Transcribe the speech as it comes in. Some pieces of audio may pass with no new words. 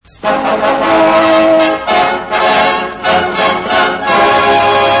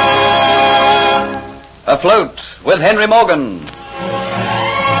Afloat with Henry Morgan.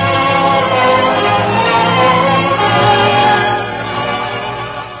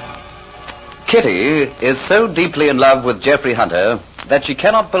 Kitty is so deeply in love with Jeffrey Hunter that she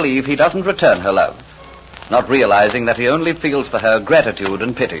cannot believe he doesn't return her love, not realizing that he only feels for her gratitude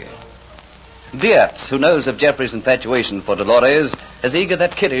and pity. Dietz, who knows of Jeffrey's infatuation for Dolores, is eager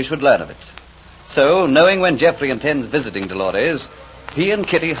that Kitty should learn of it. So, knowing when Jeffrey intends visiting Dolores, he and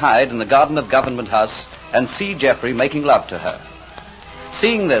Kitty hide in the garden of Government House and see Jeffrey making love to her.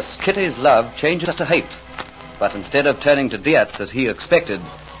 Seeing this, Kitty's love changes to hate. But instead of turning to Dietz as he expected,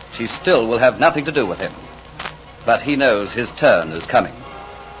 she still will have nothing to do with him. But he knows his turn is coming.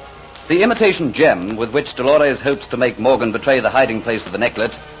 The imitation gem with which Dolores hopes to make Morgan betray the hiding place of the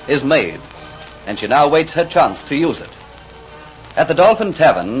necklet is made, and she now waits her chance to use it. At the Dolphin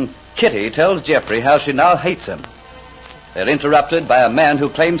Tavern, Kitty tells Jeffrey how she now hates him. They're interrupted by a man who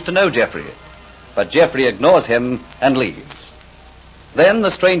claims to know Jeffrey, but Jeffrey ignores him and leaves. Then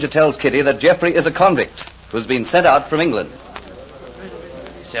the stranger tells Kitty that Jeffrey is a convict who's been sent out from England.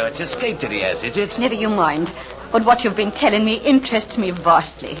 So it's escaped that he has, is it? Never you mind. But what you've been telling me interests me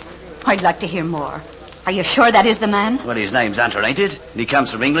vastly. I'd like to hear more. Are you sure that is the man? Well, his name's Hunter, ain't it? And he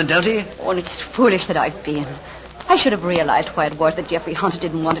comes from England, don't he? Oh, and it's foolish that I've been. I should have realized why it was that Jeffrey Hunter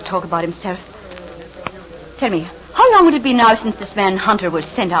didn't want to talk about himself. Tell me, how long would it be now since this man Hunter was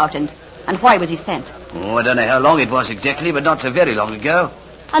sent out, and why was he sent? Oh, I don't know how long it was exactly, but not so very long ago.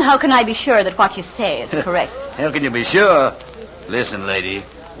 And how can I be sure that what you say is correct? How can you be sure? Listen, lady,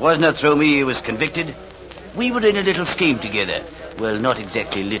 wasn't it through me he was convicted? We were in a little scheme together. Well, not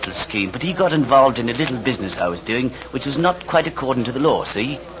exactly a little scheme, but he got involved in a little business I was doing, which was not quite according to the law,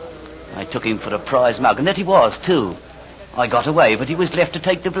 see? I took him for a prize mug, and that he was, too. I got away, but he was left to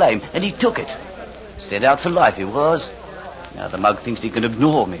take the blame, and he took it. Sent out for life, he was. Now the mug thinks he can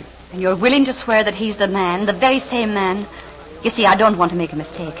ignore me. And you're willing to swear that he's the man, the very same man? You see, I don't want to make a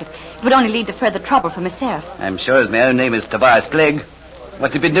mistake. It would only lead to further trouble for myself. I'm sure as my own name is Tobias Clegg.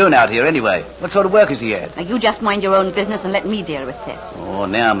 What's he been doing out here, anyway? What sort of work has he had? Now, you just mind your own business and let me deal with this. Oh,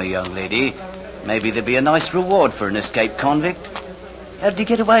 now, my young lady. Maybe there'd be a nice reward for an escaped convict. How did he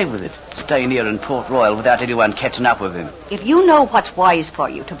get away with it? Staying here in Port Royal without anyone catching up with him? If you know what's wise for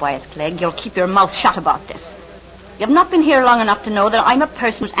you, Tobias Clegg, you'll keep your mouth shut about this. You've not been here long enough to know that I'm a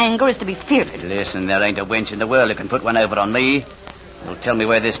person whose anger is to be feared. Listen, there ain't a wench in the world who can put one over on me. You'll tell me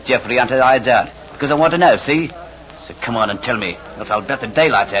where this Jeffrey Hunter hides out, because I want to know, see? So come on and tell me, else I'll bet the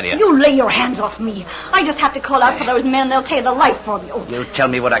daylights out of you. You lay your hands off me. I just have to call out for those men, and they'll take the life from you. You tell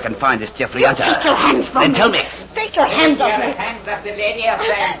me where I can find this Jeffrey Hunter. Take your hands from me. Then tell me. Take your hands off me. Hands off the lady, your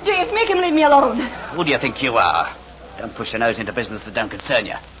friend. Please, make him leave me alone. Who do you think you are? Don't push your nose into business that don't concern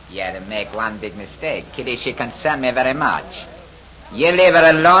you. You make one big mistake. Kitty, she concern me very much. You leave her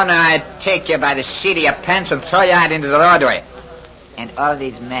alone, or I take you by the seat of your pants and throw you out into the roadway. And all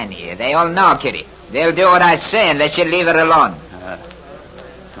these men here, they all know, Kitty. They'll do what I say unless you leave her alone.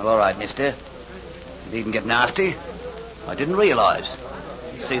 Well, all right, mister. You needn't get nasty. I didn't realize.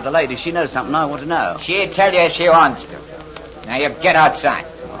 You see, the lady, she knows something I want to know. She'll tell you if she wants to. Now, you get outside.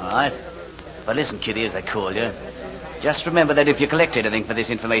 All right. But listen, Kitty, as they call you. Just remember that if you collect anything for this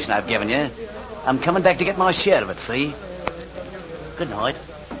information I've given you, I'm coming back to get my share of it, see? Good night.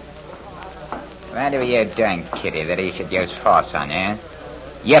 What are you doing, Kitty, that he should use force on you?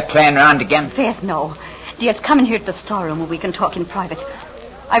 You're playing around again? Faith, no. Dear, come in here to the storeroom where we can talk in private.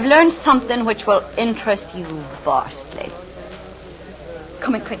 I've learned something which will interest you vastly.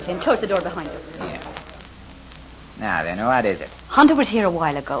 Come in quickly and close the door behind you. Yeah. Now then, what is it? Hunter was here a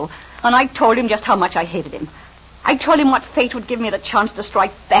while ago, and I told him just how much I hated him. I told him what fate would give me the chance to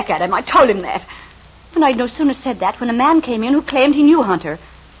strike back at him. I told him that. And I'd no sooner said that when a man came in who claimed he knew Hunter.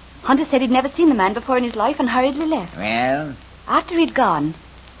 Hunter said he'd never seen the man before in his life and hurriedly left. Well? After he'd gone,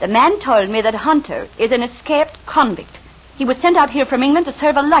 the man told me that Hunter is an escaped convict. He was sent out here from England to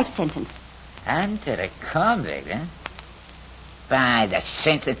serve a life sentence. Hunter, a convict, eh? By the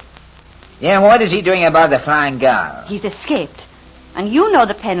sense of... Yeah, what is he doing about the Flying Gull? He's escaped. And you know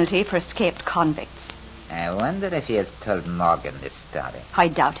the penalty for escaped convicts. I wonder if he has told Morgan this story. I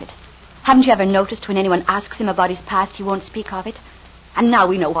doubt it. Haven't you ever noticed when anyone asks him about his past, he won't speak of it? And now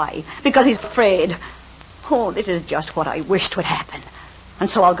we know why. Because he's afraid. Oh, this is just what I wished would happen. And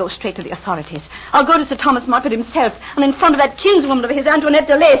so I'll go straight to the authorities. I'll go to Sir Thomas Moffat himself, and in front of that kinswoman of his, Antoinette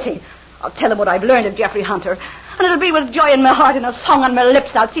de Lacy. I'll tell him what I've learned of Jeffrey Hunter. And it'll be with joy in my heart and a song on my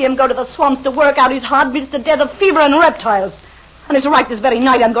lips. I'll see him go to the swamps to work out his hard beats to death of fever and reptiles. And it's right this very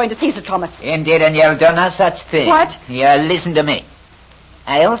night I'm going to see Sir Thomas. Indeed, and you'll do no such thing. What? You'll listen to me.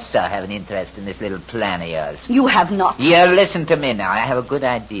 I also have an interest in this little plan of yours. You have not. Yeah, listen to me now. I have a good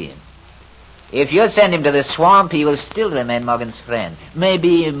idea. If you send him to the swamp, he will still remain Morgan's friend.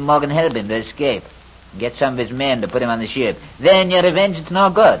 Maybe Morgan help him to escape. Get some of his men to put him on the ship. Then your revenge is no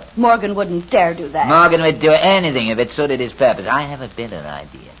good. Morgan wouldn't dare do that. Morgan would do anything if it suited his purpose. I have a better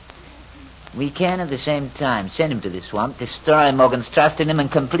idea. We can, at the same time, send him to the swamp, destroy Morgan's trust in him, and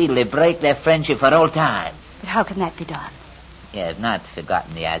completely break their friendship for all time. But how can that be done? You have not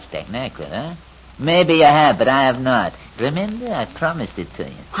forgotten the Aztec necklace, huh? Maybe you have, but I have not. Remember, I promised it to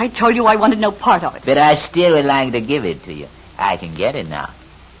you. I told you I wanted no part of it. But I still would like to give it to you. I can get it now.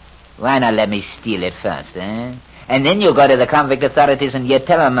 Why not let me steal it first, eh? And then you go to the convict authorities and you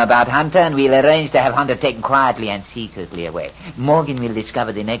tell them about Hunter, and we'll arrange to have Hunter taken quietly and secretly away. Morgan will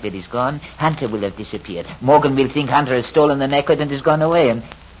discover the necklace is gone. Hunter will have disappeared. Morgan will think Hunter has stolen the necklace and has gone away. And,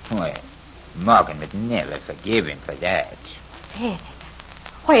 well, Morgan would never forgive him for that. Really?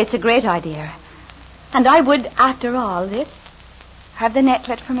 Why, it's a great idea. And I would, after all this, have the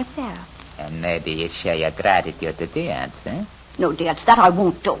necklet for myself. And maybe you show your gratitude to Diaz, eh? No, Diaz, that I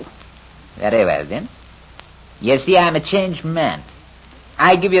won't do. Very well, then. You see, I'm a changed man.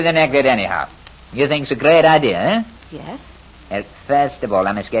 I give you the necklace anyhow. You think it's a great idea, eh? Yes. Well, first of all,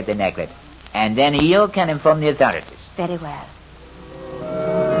 I must get the necklace. And then you can inform the authorities. Very well.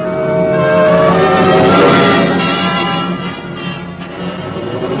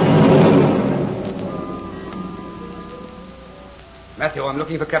 Matthew, I'm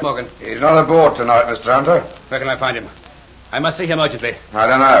looking for Captain Morgan. He's not aboard tonight, Mr. Hunter. Where can I find him? I must see him urgently. I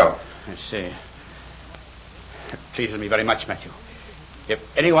don't know. I see. It pleases me very much, Matthew. If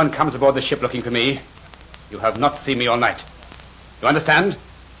anyone comes aboard the ship looking for me, you have not seen me all night. You understand?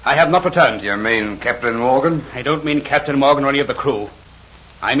 I have not returned. You mean Captain Morgan? I don't mean Captain Morgan or any of the crew.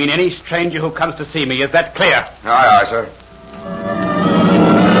 I mean any stranger who comes to see me. Is that clear? Aye, aye, sir.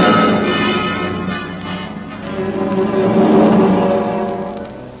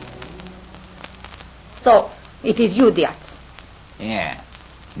 So, it is you, Diaz. Yeah.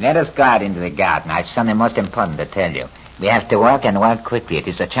 Let us go out into the garden. I have something most important to tell you. We have to work and work quickly. It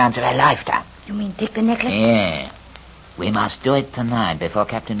is the chance of a lifetime. You mean take the necklace? Yeah. We must do it tonight before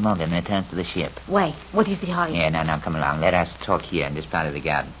Captain Morgan returns to the ship. Why? What is the hurry? Yeah, now, come along. Let us talk here in this part of the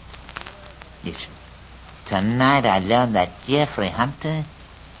garden. Listen. Tonight I learned that Jeffrey Hunter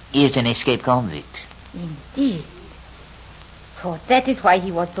is an escaped convict. Indeed. So that is why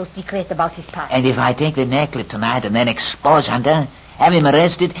he was so secret about his past. And if I take the necklace tonight and then expose Hunter, have him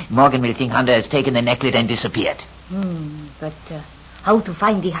arrested, Morgan will think Hunter has taken the necklace and disappeared. But how to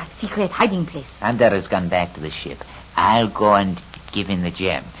find the secret hiding place? Hunter has gone back to the ship. I'll go and give him the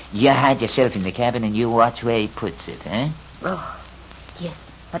gem. You hide yourself in the cabin and you watch where he puts it, eh? Oh, yes,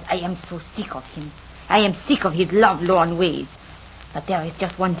 but I am so sick of him. I am sick of his love-lorn ways. But there is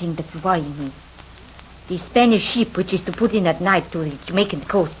just one thing that's worrying me. The Spanish ship which is to put in at night to the Jamaican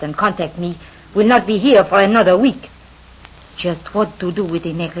coast and contact me will not be here for another week. Just what to do with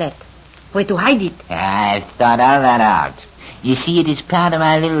the necklace? Where to hide it? I've thought all that out. You see, it is part of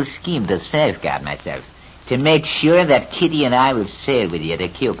my little scheme to safeguard myself. To make sure that Kitty and I will sail with you to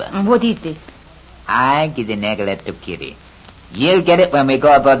Cuba. And what is this? I give the necklace to Kitty. You'll get it when we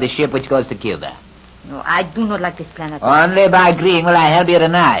go aboard the ship which goes to Cuba. No, I do not like this plan at all. Only by agreeing will I help you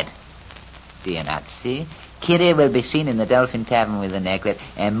tonight. Do you not see? Kitty will be seen in the Dolphin Tavern with the necklace,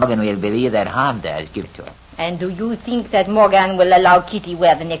 and Morgan will believe that Hunter has given it to her. And do you think that Morgan will allow Kitty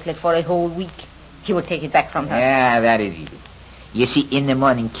wear the necklace for a whole week? He will take it back from her. Yeah, that is easy. You see, in the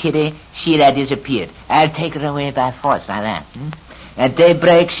morning, Kitty, she'll have disappeared. I'll take her away by force like that. At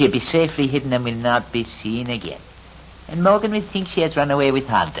daybreak, she'll be safely hidden and will not be seen again. And Morgan will think she has run away with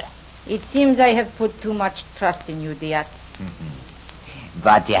Hunter. It seems I have put too much trust in you, Diaz.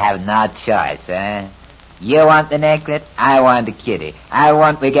 But you have no choice, eh? You want the necklace, I want the Kitty. I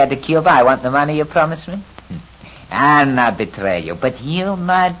want we get to Cuba, I want the money you promised me. I'll not betray you, but you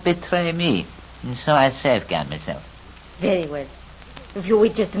might betray me. And so I safeguard myself. Very well. If you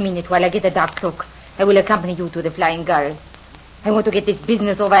wait just a minute while I get a dark cloak, I will accompany you to the Flying Gull. I want to get this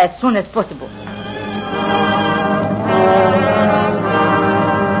business over as soon as possible.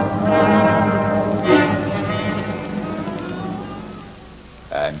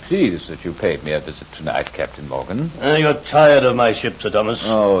 I'm pleased that you paid me a visit tonight, Captain Morgan. You're tired of my ship, Sir Thomas.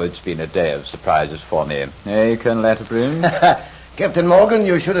 Oh, it's been a day of surprises for me. Eh, Colonel Atterbury? Captain Morgan,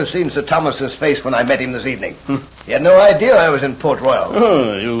 you should have seen Sir Thomas's face when I met him this evening. He had no idea I was in Port Royal.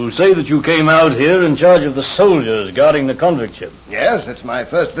 Oh, you say that you came out here in charge of the soldiers guarding the convict ship. Yes, it's my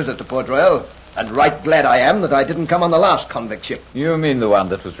first visit to Port Royal, and right glad I am that I didn't come on the last convict ship. You mean the one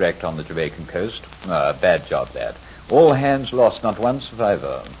that was wrecked on the Jamaican coast? Bad job, lad. All hands lost, not one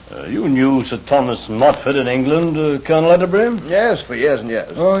survivor. You knew Sir Thomas Motford in England, Colonel Atterbury? Yes, for years and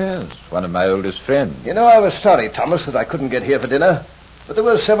years. Oh, yes, one of my oldest friends. You know, I was sorry, Thomas, that I couldn't get here for dinner, but there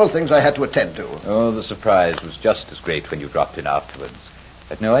were several things I had to attend to. Oh, the surprise was just as great when you dropped in afterwards.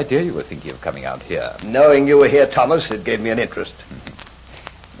 I had no idea you were thinking of coming out here. Knowing you were here, Thomas, it gave me an interest.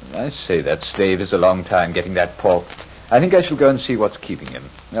 I say, that slave is a long time getting that pork. I think I shall go and see what's keeping him.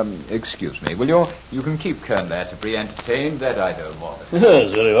 Excuse me, will you? You can keep Colonel Atterbury entertained, that I know more.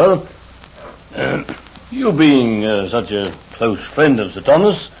 Yes, very well. You being such a close friend of Sir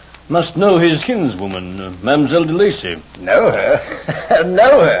Thomas, must know his kinswoman, Mademoiselle de Lacy. Know her?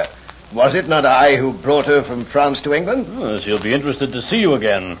 Know her? Was it not I who brought her from France to England? Oh, she'll be interested to see you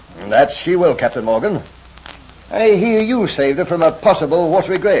again. That she will, Captain Morgan. I hear you saved her from a possible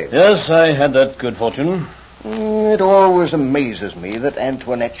watery grave. Yes, I had that good fortune. It always amazes me that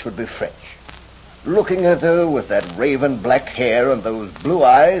Antoinette should be French. Looking at her with that raven black hair and those blue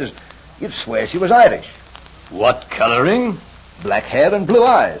eyes, you'd swear she was Irish. What coloring? Black hair and blue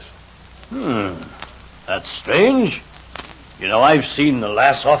eyes. That's strange. You know, I've seen the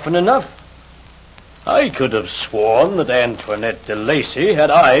lass often enough. I could have sworn that Antoinette de Lacy had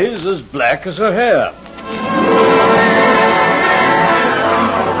eyes as black as her hair.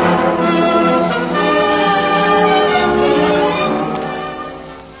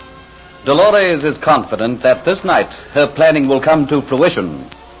 Dolores is confident that this night her planning will come to fruition.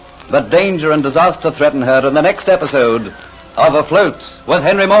 But danger and disaster threaten her in the next episode of Afloat with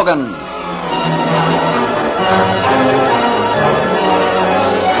Henry Morgan.